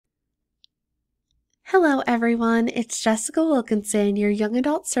Hello, everyone. It's Jessica Wilkinson, your Young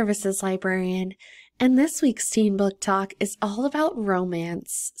Adult Services Librarian, and this week's Teen Book Talk is all about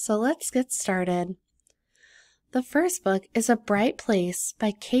romance. So let's get started. The first book is A Bright Place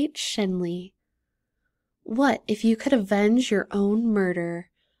by Kate Shenley. What if you could avenge your own murder?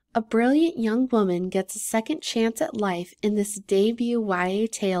 A brilliant young woman gets a second chance at life in this debut YA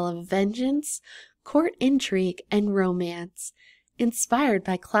tale of vengeance, court intrigue, and romance, inspired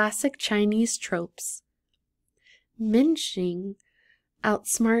by classic Chinese tropes. Minxing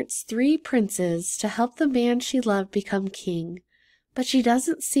outsmarts three princes to help the man she loved become king, but she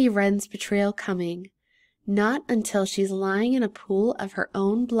doesn't see Ren's betrayal coming, not until she's lying in a pool of her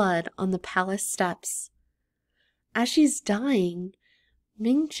own blood on the palace steps. As she's dying,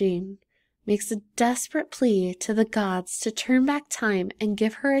 Minxing makes a desperate plea to the gods to turn back time and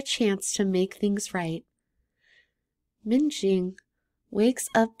give her a chance to make things right. Minxing wakes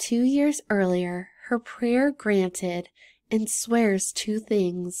up 2 years earlier, her prayer granted, and swears two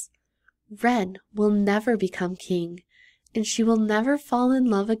things. Ren will never become king, and she will never fall in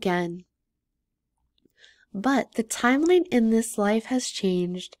love again. But the timeline in this life has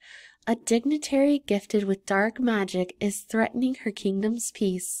changed. A dignitary gifted with dark magic is threatening her kingdom's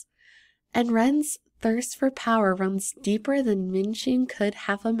peace, and Ren's thirst for power runs deeper than Minxing could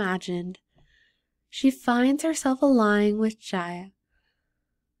have imagined. She finds herself allying with Jia,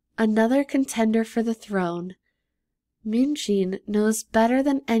 another contender for the throne. Minxing knows better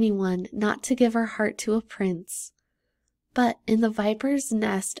than anyone not to give her heart to a prince. But in the viper's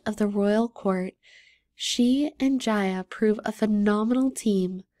nest of the royal court, she and Jia prove a phenomenal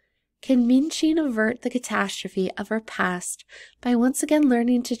team. Can Minxing avert the catastrophe of her past by once again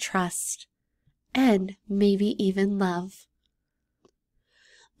learning to trust, and maybe even love?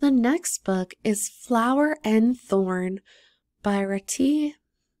 The next book is Flower and Thorn by Rati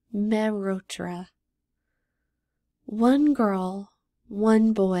Mehrotra. One girl,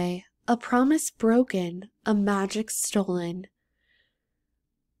 one boy, a promise broken, a magic stolen.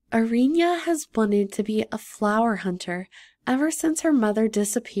 Arinya has wanted to be a flower hunter ever since her mother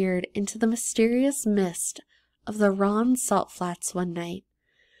disappeared into the mysterious mist of the Ron salt flats one night.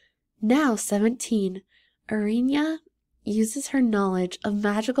 Now 17, Arinya uses her knowledge of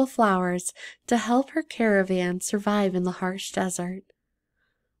magical flowers to help her caravan survive in the harsh desert.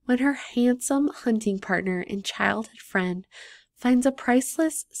 When her handsome hunting partner and childhood friend finds a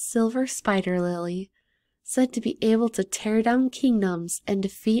priceless silver spider lily, said to be able to tear down kingdoms and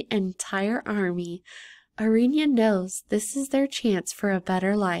defeat an entire army, Arinya knows this is their chance for a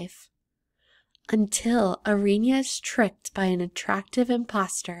better life. Until Arinya is tricked by an attractive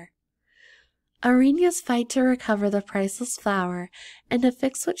imposter. Arinya's fight to recover the priceless flower and to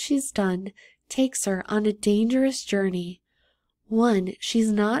fix what she's done takes her on a dangerous journey, one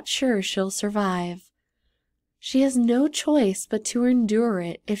she's not sure she'll survive. She has no choice but to endure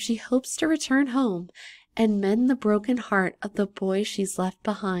it if she hopes to return home and mend the broken heart of the boy she's left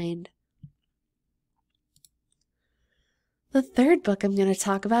behind. The third book I'm going to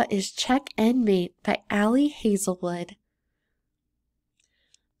talk about is Check and Mate by Allie Hazelwood.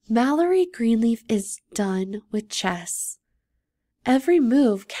 Mallory Greenleaf is done with chess. Every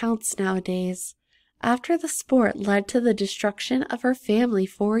move counts nowadays. After the sport led to the destruction of her family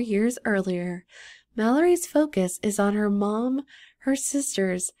 4 years earlier, Mallory's focus is on her mom, her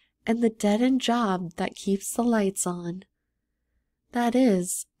sisters, and the dead-end job that keeps the lights on. That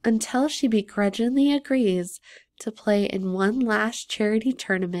is, until she begrudgingly agrees to play in one last charity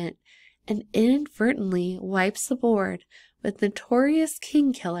tournament and inadvertently wipes the board with notorious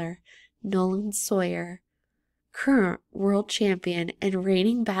king killer Nolan Sawyer, current world champion and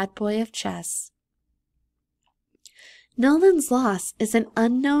reigning bad boy of chess. Nolan's loss as an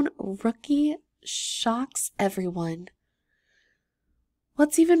unknown rookie shocks everyone.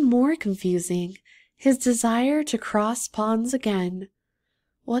 What's even more confusing, his desire to cross pawns again.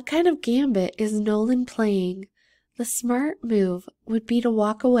 What kind of gambit is Nolan playing? The smart move would be to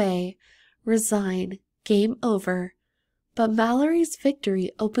walk away, resign, game over. But Mallory's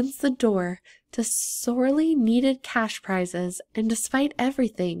victory opens the door to sorely needed cash prizes, and despite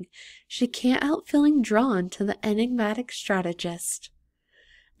everything, she can't help feeling drawn to the enigmatic strategist.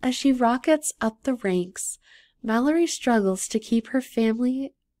 As she rockets up the ranks, Mallory struggles to keep her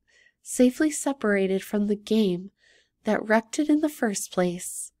family safely separated from the game that wrecked it in the first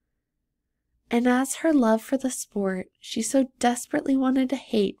place. And as her love for the sport she so desperately wanted to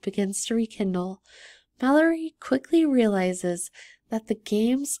hate begins to rekindle, Mallory quickly realizes that the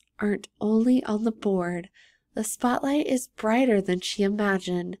games aren't only on the board. The spotlight is brighter than she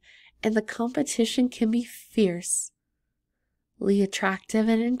imagined, and the competition can be fierce. Attractive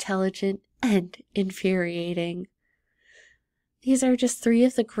and intelligent, and infuriating. These are just 3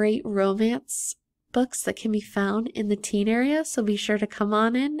 of the great romance books that can be found in the teen area, so be sure to come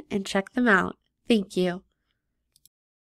on in and check them out. Thank you.